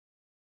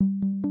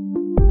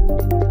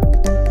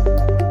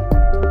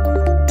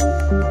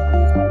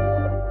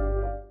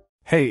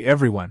Hey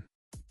everyone!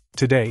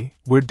 Today,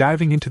 we're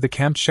diving into the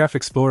Camp Chef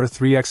Explorer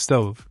 3X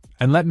stove,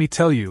 and let me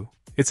tell you,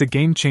 it's a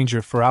game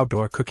changer for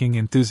outdoor cooking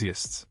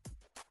enthusiasts.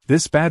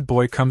 This bad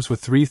boy comes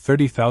with three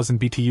 30,000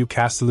 BTU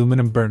cast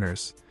aluminum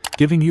burners,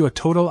 giving you a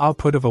total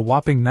output of a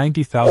whopping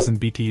 90,000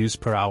 BTUs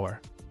per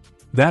hour.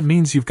 That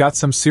means you've got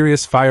some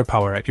serious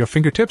firepower at your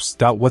fingertips.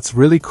 What's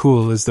really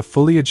cool is the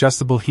fully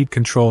adjustable heat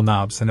control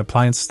knobs and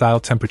appliance-style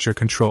temperature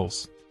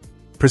controls.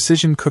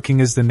 Precision cooking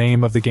is the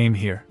name of the game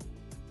here.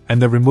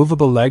 And the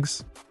removable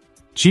legs?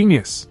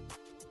 Genius!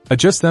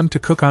 Adjust them to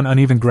cook on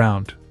uneven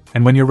ground,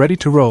 and when you're ready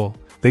to roll,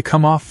 they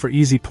come off for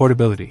easy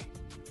portability.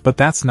 But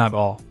that's not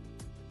all.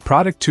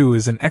 Product 2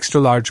 is an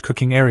extra-large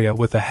cooking area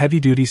with a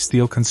heavy-duty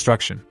steel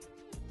construction.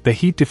 The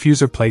heat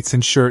diffuser plates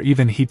ensure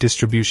even heat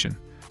distribution,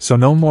 so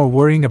no more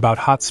worrying about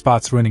hot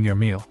spots ruining your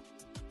meal.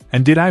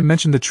 And did I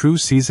mention the true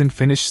seasoned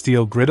finished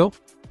steel griddle?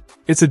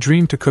 It's a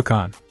dream to cook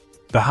on.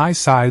 The high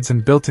sides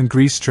and built-in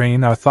grease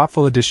drain are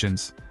thoughtful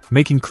additions,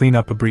 making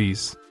cleanup a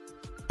breeze.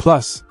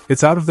 Plus,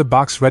 it's out of the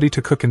box ready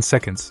to cook in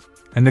seconds,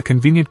 and the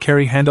convenient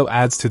carry handle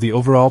adds to the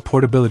overall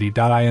portability.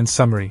 In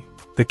summary,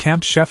 the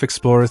Camp Chef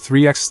Explorer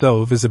 3X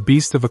stove is a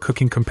beast of a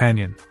cooking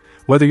companion,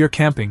 whether you're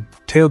camping,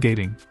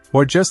 tailgating,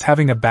 or just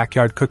having a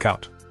backyard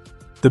cookout.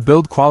 The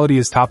build quality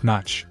is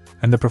top-notch,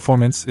 and the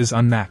performance is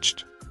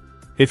unmatched.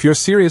 If you're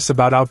serious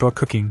about outdoor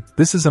cooking,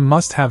 this is a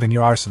must-have in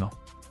your arsenal.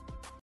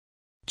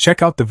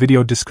 Check out the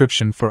video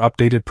description for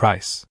updated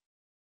price.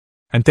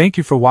 And thank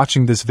you for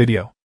watching this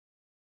video.